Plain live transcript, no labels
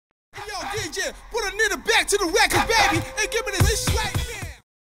DJ, put a nigga back to the record, baby, and give me this right here.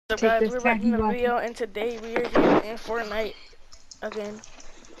 So guys, we're back in the video, and today we are here in Fortnite again.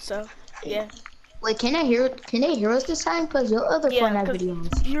 So yeah. Wait, can they hear us this time? Cause your other Fortnite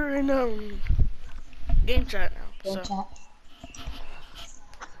videos. You're in game chat now. Game chat.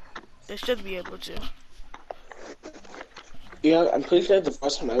 They should be able to. Yeah, I'm pretty sure the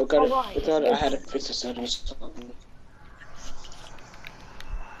first time I got it, I had to fix the settings. Well,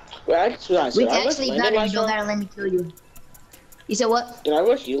 we actually got it. You don't gotta let me kill you. You said what? Did I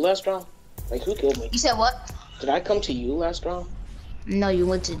rush you last round? Like, who killed me? You said what? Did I come to you last round? No, you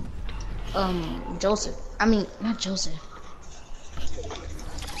went to Joseph. I mean, not Joseph.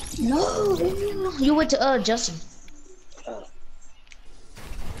 No, you went to Justin.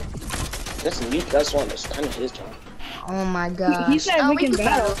 Listen, you just want this kind of his turn. Oh my god. He said we can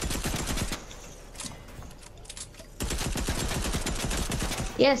battle.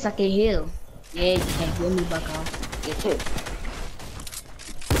 Yes, I can heal. Yeah, you can't heal me, bucko.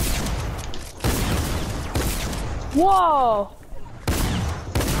 Whoa!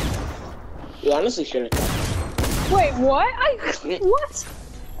 You honestly shouldn't. Wait, what? What?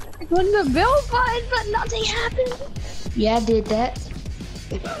 I clicked the build button, but nothing happened. Yeah, I did that.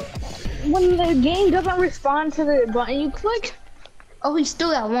 When the game doesn't respond to the button you click. Oh, we still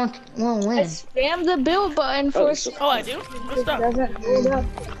got one win. I spammed the build button for. Oh, I do. What's up? Doesn't build up.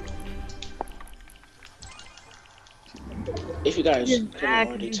 If you guys couldn't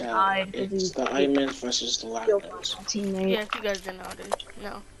already tell, it's the Iron Man versus the Lightnings. Yeah, if you guys didn't already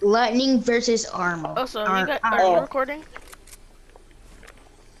know. Lightning versus armor. Also, are you recording?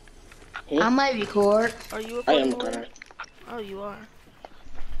 Yeah. I might record. Are you recording? I am recording. Oh, you are.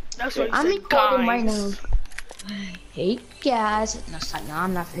 That's what I'm you said, recording right now. guys. Hey guys. No, it's like, no,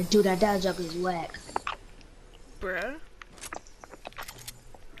 I'm not gonna do that. That joke is whack. Bruh.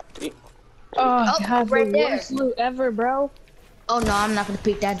 Oh, Oh, God, right the there. worst loot ever, bro. Oh no, I'm not gonna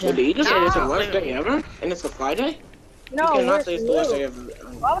pick that joke. Wait, did you just say it's the worst day ever? And it's a Friday? No, you cannot worst say it's the worst day loot. ever.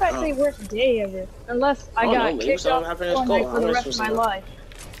 Why would I say worst day ever? Unless I got kicked off Fortnite for the rest of my life.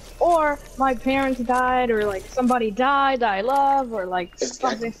 Or my parents died, or like somebody died that I love, or like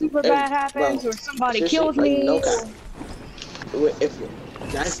something super bad happens, or somebody kills me. No cap. If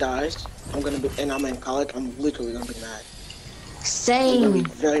that dies, I'm gonna be, and I'm in college, I'm literally gonna be mad. Same. I'm gonna be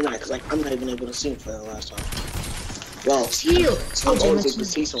very mad, cause like I'm not even able to see for the last time. Well, Chill. I'm always able to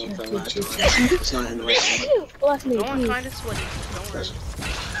see someone for the last time. It's not in the right time. Bless me, Go on, please. find a sweaty. Don't worry.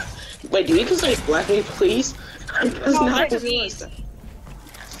 Wait, do you just say bless me, please? That's No, not bless the me. first time.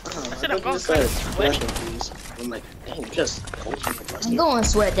 I said I'm I going just said sweaty. bless me, please. I'm like, dang, just coach me for bless I'm me. going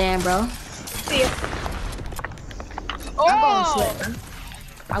sweat, Dan, bro. See ya. I'm going Oh! sweat, bro.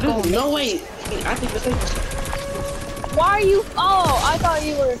 I'm going. Dude, no way. I think this is. Why are you? Oh, I thought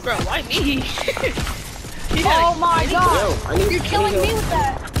you were. Bro, why me? Oh my god! Yo, I need, You're killing me with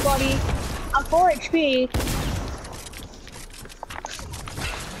that, buddy. I'm 4 HP.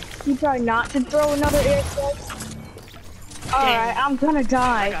 You try not to throw another air strike. Alright, I'm gonna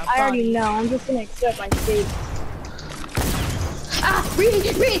die. I already know. I'm just gonna accept my fate. Ah, Reed!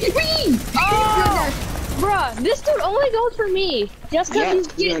 Oh! Bruh, this dude only goes for me. Just because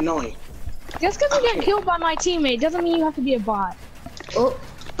you're annoying. Just because you get killed by my teammate doesn't mean you have to be a bot. Oh,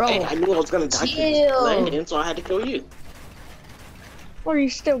 bro. Hey, I knew I was gonna die to so I had to kill you. Or you're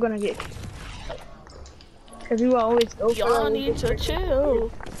still gonna get killed. Because you always go for Y'all need to chill.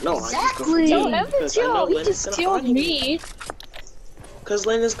 No, Exactly. I just go for Don't ever chill. He just killed me. Because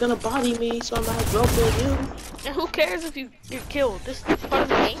Lena's gonna body me, so I might as well kill you. And who cares if you get killed? This is part of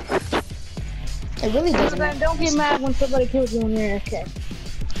the game. It really doesn't matter. Don't get mad when somebody kills you when you're AFK.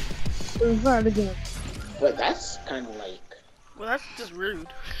 It's part of the game. But that's kind of like... Well, that's just rude.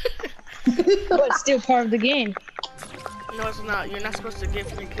 But it's still part of the game. No, it's not. You're not supposed to get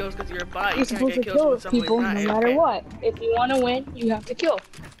free kills because you're a bot. You're supposed to kill people no matter what. If you want to win, you have to kill.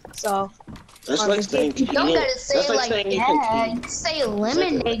 So. That's like saying You don't gotta say it like that. You say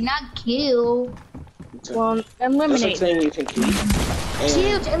eliminate, not kill. Well, eliminate. That's like saying you can keep.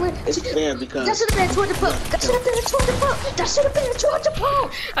 Kill, it's fair because... That should have been a torture pump. That should have been a torture pump. That should have been a torture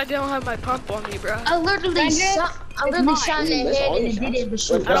pump. I don't have my pump on me, bro. I literally shot in the head and it didn't even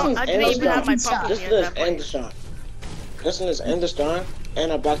shoot. I didn't even have my pump on me Just at this that end point. the shot. This is end the storm,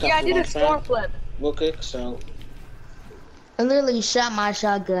 and I backed up. Yeah, I did a storm flip. Real quick, so... I literally shot my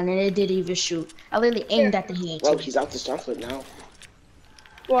shotgun and it didn't even shoot. I literally aimed at the head. Well, he's out the storm flip now.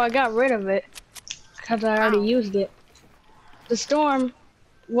 Well, I got rid of it. Because I already used it. The storm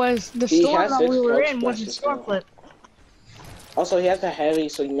was... The storm that we were in was a storm flip. Also, he has a heavy,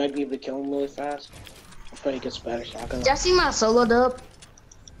 so you might be able to kill him really fast. Before he gets better shotgun. Y'all see my solo dub?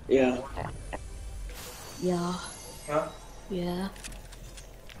 Yeah. Yeah. Huh? Yeah.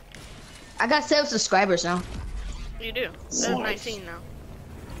 I got 7 subscribers now. You do. There's 19 now.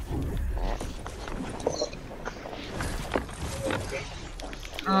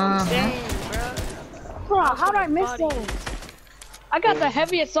 Dang, bro. Bro, how did I miss those? I got the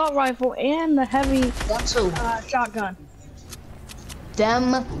heavy assault rifle and the heavy Them two. shotgun.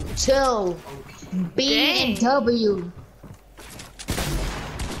 Them two. B and W.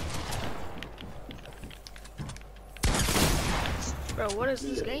 Bro, what is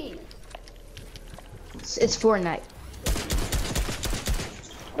this game? It's Fortnite.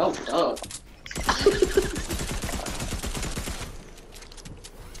 Oh, duh.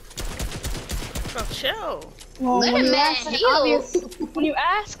 Bro, chill. Well, Let when a you, man ask an heal. when you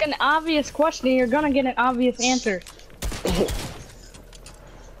ask an obvious question, you're gonna get an obvious answer.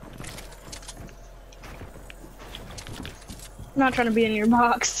 I'm not trying to be in your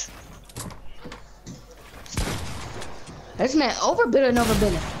box. This man overbid and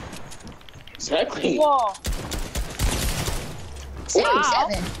overbid. Exactly. Whoa.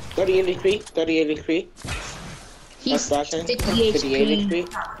 77. 38 HP. 38 HP. He's That's 58 58 HP.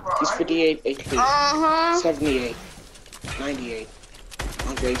 HP. He's 58 HP. Uh-huh. 78. 98.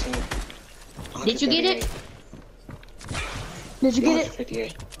 118. Did you get it? Did you get it?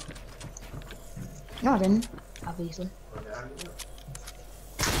 58. No, I didn't. Obviously.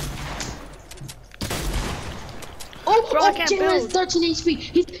 Oh, Bro, I can't Jalen's build. 13 HP.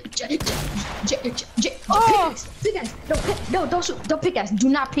 He's pickaxe. Don't shoot. Don't pickaxe. Do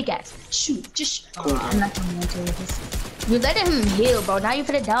not pickaxe. Shoot. Just. Oh, I'm not gonna answer this. You letting him heal, bro. Now you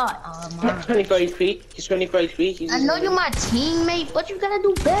finna die. Oh my. 25 HP. He's 25 HP. He's I know you're my teammate, but you gotta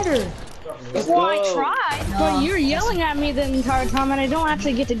do better. Well, I tried, but you're yelling at me the entire time, and I don't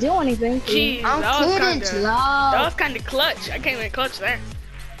actually get to do anything. Jeez, I'm that was kidding, kinda, y'all. that was kinda clutch. I can't even clutch there.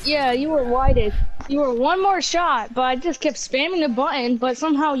 Yeah, you were whited. You were one more shot, but I just kept spamming the button, but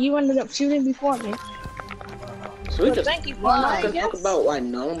somehow you ended up shooting before me. So we But just thank you for that, I talk guess. about why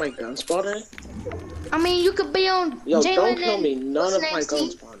none of my guns spawned in? I mean, you could be on Yo, Jalen don't kill and- me. None what's of his my name,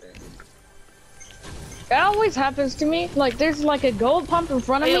 guns Steve? spawned in. That always happens to me. Like, there's like a gold pump in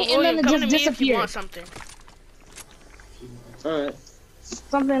front of Hey, me, and then William, it come just to me if you want disappears. something. Alright.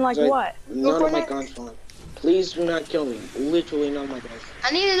 Something like So, what? None of my Fortnite? guns spawned. Please do not kill me. Literally none of my guns.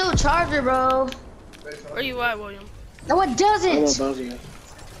 I need a new charger, bro. Where you at, William? No, it I'm doesn't. above you.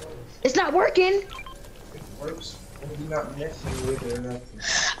 It's not working. Works. You're not messing with it or nothing.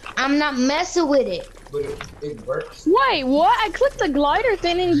 I'm not messing with it. But it works. Wait, what? I clicked the glider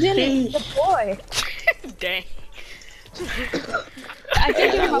thing and it didn't deploy. Dang. I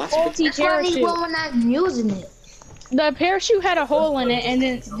think it's a faulty That's why I need parachute. one when I'm using it. The parachute had a hole in it and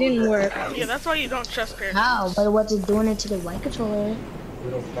it didn't work. Yeah, that's why you don't trust parents. How? But what's it doing it to the white controller?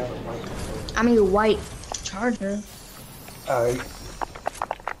 We don't have a microphone. I mean, the white charger. Alright.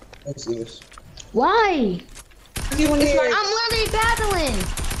 Let's see this. Why? See, when, I'm literally battling.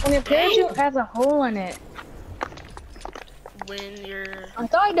 when your parachute has a hole in it, When your I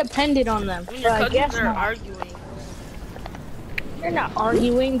thought I depended on them, when but your I guess cousins are not. arguing. They're not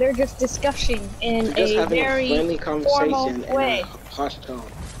arguing, they're just discussing in We're just a having a very friendly formal conversation in way. a hushed tone.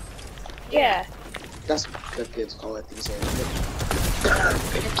 Yeah. That's what the kids call it these days.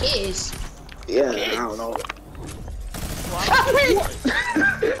 The kids. Yeah, I don't know.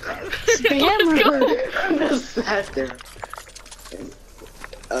 Spammer. Just sat there.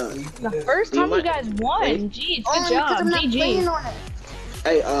 The first time you guys won. Jeez, Only good because job. I'm not playing GG. on it.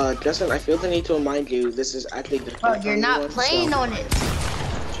 Hey, Justin, I feel the need to remind you, this is actually the Bro, you're not playing on it.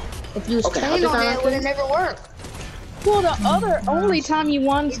 If you was Okay, playing how on did it, that it would have never worked. Well, the only time you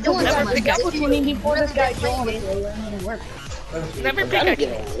won was You're doing because I something. picked up with me before this guy joined. It wouldn't work. Never I pick didn't a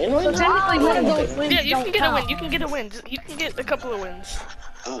get a win right So now? technically, one of those wins Yeah, you don't can get a count. win. You can get a win. You can get a couple of wins.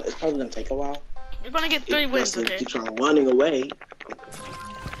 It's probably gonna take a while. You're gonna get 3 wins, Justin okay? keeps on running away.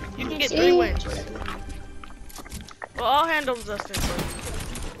 You can get 3 wins. Well, I'll handle Justin. So.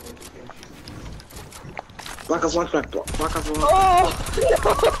 Block off one crack, block off one. Oh!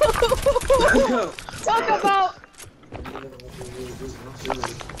 Talk about.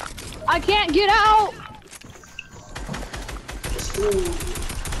 I can't get out.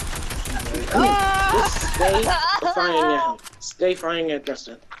 Stay frying at him. Stay frying at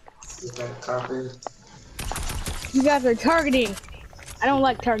Justin. Is that copy? You guys are targeting. I don't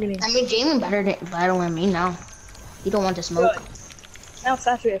like targeting. I mean, Jamie better than battling me now. You don't want to smoke. Good. Now it's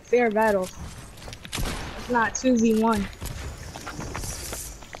actually a fair battle. It's not 2v1.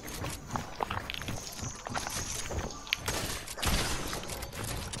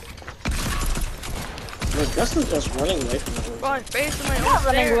 My Justin's just running away from me. Bro, I'm facing my I'm own not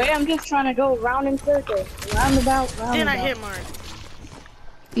running stairs. away. I'm just trying to go round in circles. Roundabout, roundabout. Then I hit Mark.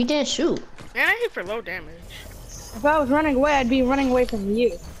 You didn't shoot. Man, I hit for low damage. If I was running away, I'd be running away from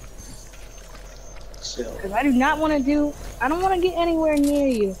you. Still. Because I do not want to I don't want to get anywhere near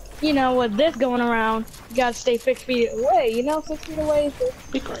you. You know, with this going around, you gotta stay 6 feet away. You know, 6 feet away is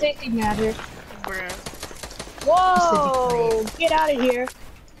the safety measure. Bruh. Whoa! Get out of here.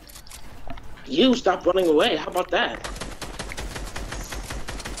 You stop running away. How about that?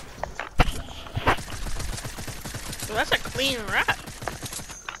 So that's a clean wrap.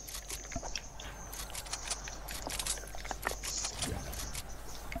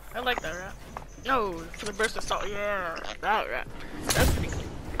 I like that wrap. No, for the burst of salt. Yeah, that wrap. That's pretty cool.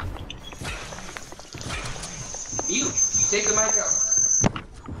 You take the mic out.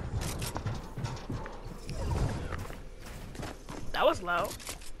 That was loud.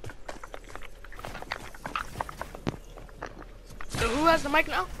 So who has the mic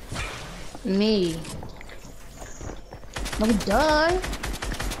now? Me. No, duh.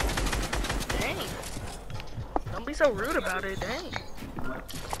 Dang. Don't be so rude about it, dang.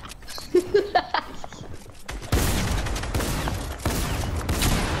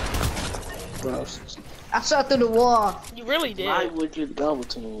 Gross. I shot through the wall. You really did. Why would you double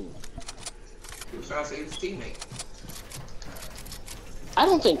team? He was trying to save his teammate. I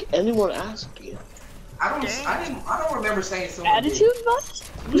don't think anyone asked you. I don't remember saying something. Attitude bust?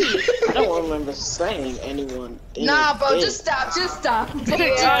 I don't remember saying anyone. Nah, bro, did. just stop, just stop.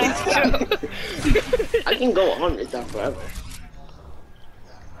 I can go on with that forever.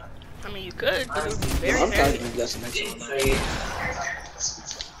 I mean, you could, but it would be very I'm heavy. talking just next one.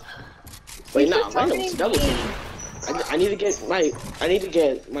 Wait, no, Landon's double team. I need to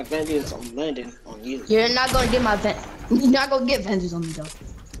get my vengeance on Landon on you. You're not gonna get you're not gonna get vengeance on me though.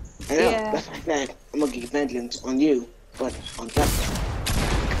 I know. Yeah. That's like that. I'm gonna get vengeance on you, but on Justin.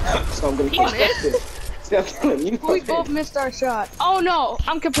 So I'm gonna He kill missed? Justin. So I'm killing you. We both missed our shot. Oh no,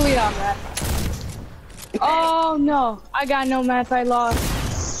 I'm complete on that. Oh no, I got no math, I lost.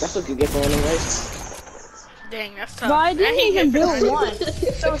 That's what you get for running away. Dang, that's tough. But I didn't hate even him for build running. one.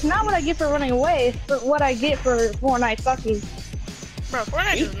 So it's not what I get for running away, it's for what I get for Fortnite sucking. Bro,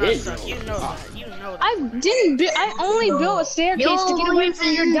 Fortnite You does not did suck. know You that. know that. You know that. I only built a staircase to get away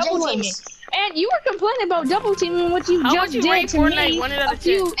from your double teaming. And you were complaining about double teaming, what you How just would you did rate to Fortnite me. 1 out of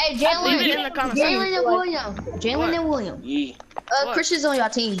 10? Hey, Leave it in the comments. Jalen and William. Jalen and William. Yeah. What? Christian's on your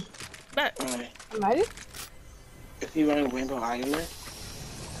team. Bet. Alright. Might it? If you run Rainbow Argument,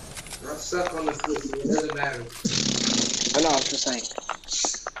 I suck on this cookie. It doesn't matter. I know, I was just saying.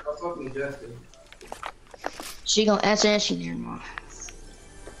 I'm fucking Justin. She gonna answer and she never mind.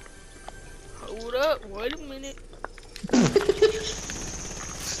 Hold up. Wait a minute.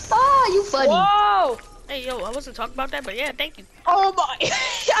 Oh, you funny. Whoa! Hey, yo, I wasn't talking about that, but yeah, thank you. Oh my!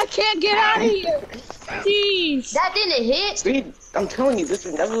 I can't get out of here! Jeez! That didn't hit. See, I'm telling you, this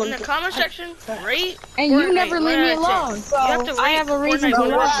is never In the comment section, rate And you Fortnite never leave me 1 out of 10. alone, so You have to I rate have a reason Fortnite to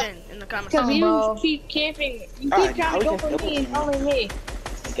 1 out of run. 10 in the comment Because section. Bro. you keep camping, you keep Alright, trying to now go we for can me, double only me.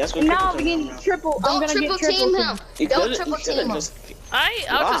 Guess what? And now I'm triple team getting triple, I'm Don't gonna triple get triple team team. him. You Don't could've- triple you should've team him. just- I'll just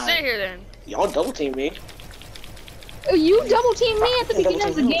Why? sit here then. Y'all double team me. You double team me at the Double beginning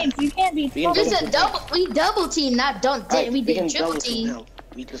of the team game, so you can't be We can This triple is we double team, not dunk. Alright, We can did triple double team. him.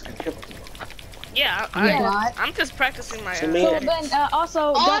 We just can triple team. Yeah, Yeah. I'm just practicing my. To me, So then, also,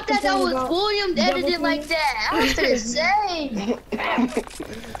 Oh, I don't thought that complain was about William that edited it like that. I was gonna say.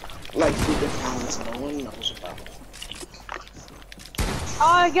 Like super talents, no one knows about.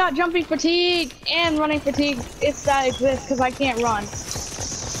 Oh, I got jumping fatigue and running fatigue. It's that exists because I can't run.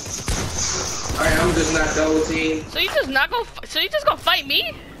 Alright, I'm just not double team. So you just not go. So you just gonna fight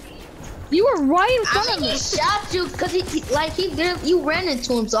me? You were right in front I of mean, me. he shot you because you ran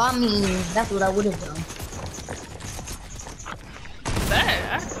into him. So I mean, that's what I would have done. Bet.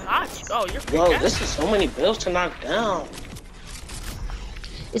 That's hot. Oh, you're Bro, freaking this is so many bills to knock down.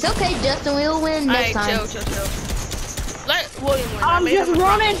 It's okay, Justin. We'll win next Alright, time. chill. Let William win. I'm just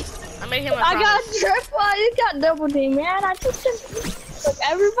running. I made him a I got promise. triple. I got double team, man. I just like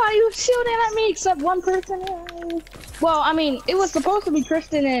everybody was shooting at me except one person. Well, I mean, it was supposed to be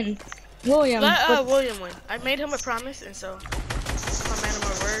Kristen and William. Let but William win. I made him a promise, and so I'm a man of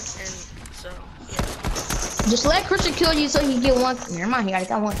my word, and so yeah. Just let Christian kill you so he can get one. Never mind, he already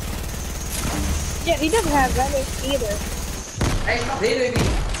got one. yeah, he doesn't have that either. Hey, stop hitting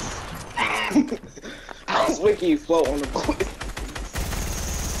me. How's Wiki float on the board?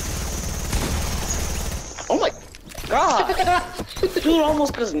 Oh my god! Dude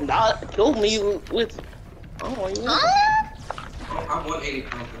almost does not kill me with. Oh, you know. I'm 180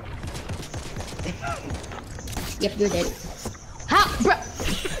 something. Yep, you're dead. How, bro?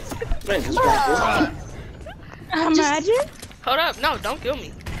 Man, just back. Imagine. Hold up. No, don't kill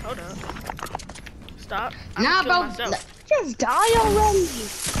me. Hold up. Stop. I'm Nah, gonna bro. kill myself. Just die already.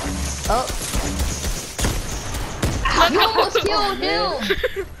 Oh. You almost killed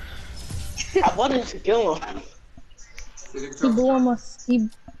him. I wanted to kill him. He blew him. He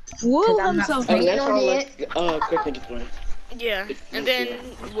blew himself. And that's how Kristen gets one. Yeah, and then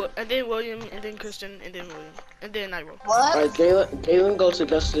William, and then Kristen, and then William, and then I roll. What? Alright, Galen goes to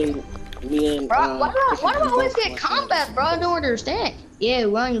Dustin, me and Bro, why do I always get combat, bro? I don't understand. Yeah,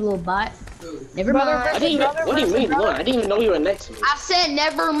 run, you little bot. Never mind. what do you mean? Look, I didn't even know you were next to me. I said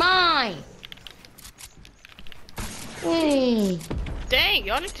never mind. Hey. Dang,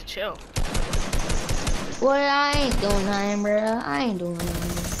 y'all need to chill. Well, I ain't doing nothing, bro. I ain't doing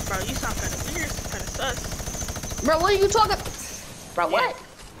nothing. Bro, you sound kind of weird, kind of sus. Bro, what are you talking? Bro, what?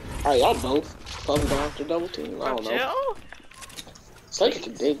 Alright, y'all both come down to double team. I don't know. Chill? It's like it's a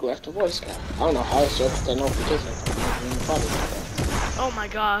big left voice guy. I don't know how it's just that notification. Oh my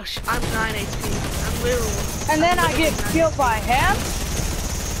gosh, I'm 9 HP. I'm literally. And then I get killed by him.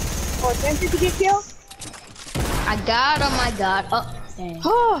 Or attempted to get killed. I got him, I got. Oh, dang.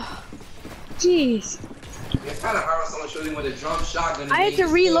 Oh, jeez. It's kind of hard when someone shows you with a drum shotgun. I had to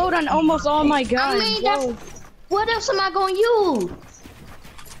reload on almost all my guns. I mean, what else am I gonna use?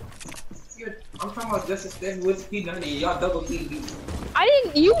 I'm talking about just a step with P90. Y'all double team me. I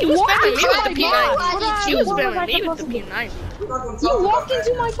didn't. You was walked spamming me into with the my P90. box. You was What spamming I me with supposed the to do? P90. You walked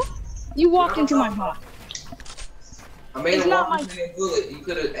into my box. You walked into my box. I made It's a not walk into that bullet. You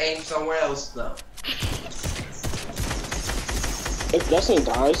could have aimed somewhere else though. If Dustin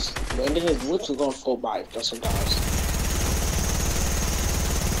dies, then his boots are gonna fall by if Dustin dies.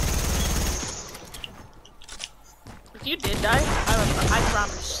 If you did die, I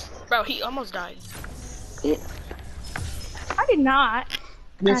promise. Bro, he almost died. I did not.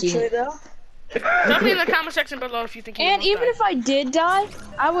 Actually, though. Tell me in the comment section below if you think he And almost even died. if I did die,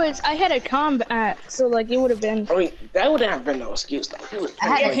 I had a combat, so like it would have been. I mean, that wouldn't have been no excuse though. He was I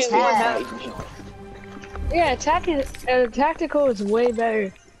had like, a tag. Yeah, tactical is way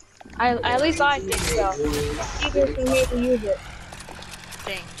better. At least I think so. It's easier for me to use it.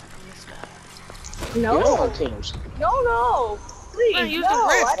 Dang, I missed that. You know No, our teams. no, please, Man, use no.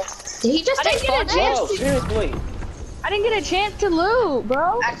 the I wrist. Did he just I take didn't get a Fortnite? chance. Oh, seriously. didn't get a chance to loot,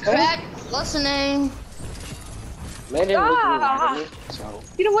 bro. Crack, listening. Man didn't look Ah. at me, so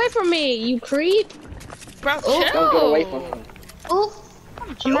Get away from me, you creep. Bro, Oh, chill. don't get away from him. Ooh,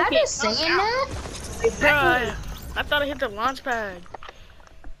 am I just saying that? Bruh, I thought I hit the launch pad.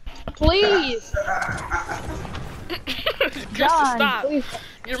 Please, Kristen, John, stop. please.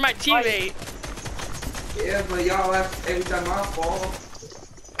 You're my teammate. Yeah, but y'all laugh every time I fall.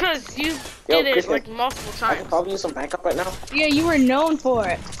 Cause you Yo, did it Kristen, like multiple I can times. probably use some backup right now. Yeah, you were known for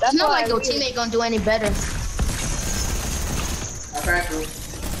it. That's It's not why like your I really- teammate gonna do any better. I cracked him.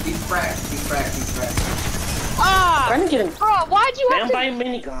 He's cracked. Ah, I'm getting bro, why'd you have banned to? by a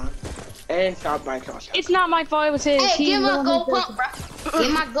minigun and shot by a shotgun. It's not my fault. It was his. Hey, He give my won gold his- pump, bruh.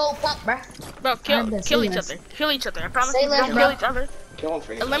 Give my gold pump, bruh. Bro, kill Say each less. other. Kill each other. I promise Say you, less, don't bro. kill each other. Kill him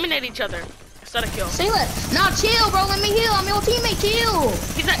for you. Eliminate each other instead of kill. Say less. Nah, chill, bro. Let me heal. I'm your teammate. Chill.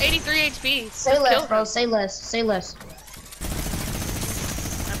 He's at 83 HP. Say Just less, kill bro. him. Say less. Say less.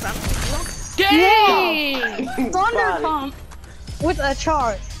 I promise you won't. Dang! Thunder pump with a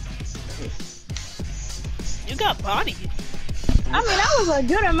charge. You got bodied. I mean, that was a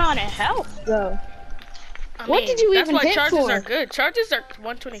good amount of health, though. I What mean, did you that's even why hit charges for? are good. Charges are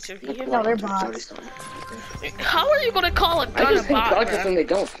 122. You hit No, like- they're bots. How are you gonna call a I gun a just think bot, charges bro? when they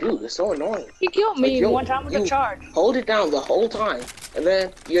don't shoot. It's so annoying. He killed me Like, yo, one time with a you charge. Hold it down the whole time, and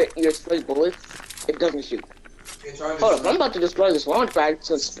then your straight bullet, it doesn't shoot. Hold up, I'm about to destroy this launch pad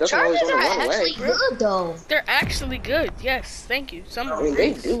since Dustin always Charges are want to run actually away. good, though. They're actually good. Yes, thank you. Some I mean,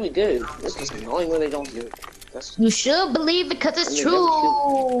 they do be good. It's just annoying when they don't do it. That's You should believe it because it's I mean,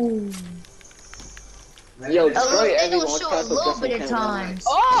 true. yo, A destroy little, they every don't launch show pad a so little Dustin bit of can run away. times.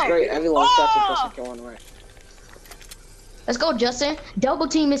 Oh! Destroy every launch pad so Oh! Dustin can run away. Let's go, Justin. Double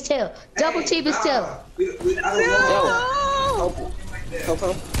team his tail. Double team his tail. I don't know. No! Help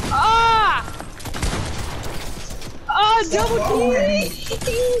him. Ah! Oh, double teaming!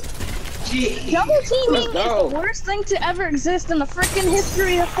 Gee. Double teaming is go. the worst thing to ever exist in the freaking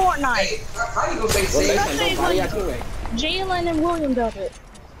history of Fortnite. Hey, how you gonna say Well, save? next time, don't body our teammate. Jalen and William does it.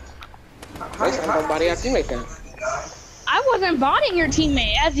 Next time, don't body our teammate then. I wasn't botting your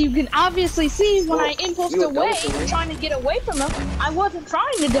teammate, as you can obviously see when I impulsed you were away, double teaming. trying to get away from him. I wasn't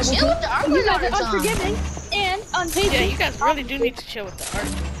trying to double Chill team. with the argument You guys all are the time. unforgiving and unpatient. Yeah, you guys really do need to chill with the art.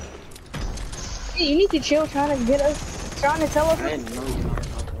 Hey, you need to chill trying to tell us. I didn't know you were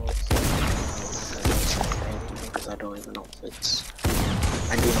talking about because I don't even know if it's.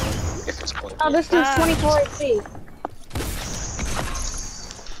 I do know if it's point. Oh, this dude's 24 HP.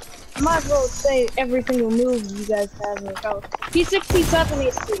 I might as well say every single move you guys have in your house. He's 67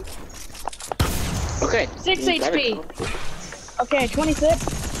 HP. Okay. 6 HP. Okay, 26.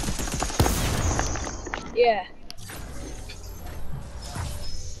 Yeah.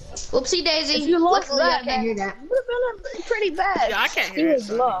 Whoopsie daisy. If you lost Luckily, that, I can't hear that. would have been pretty bad. Yeah, I can't He hear was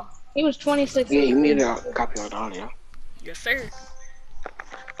it. low. He was 26. Yeah, you need to copy our audio. Yes, sir.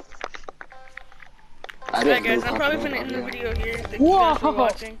 I Alright, didn't guys, I'm probably gonna end the video here. Thank you guys for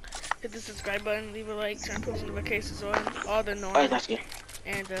watching. Hit the subscribe button, leave a like, turn post notifications on, all the noise. Alright, that's good.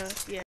 And, yeah.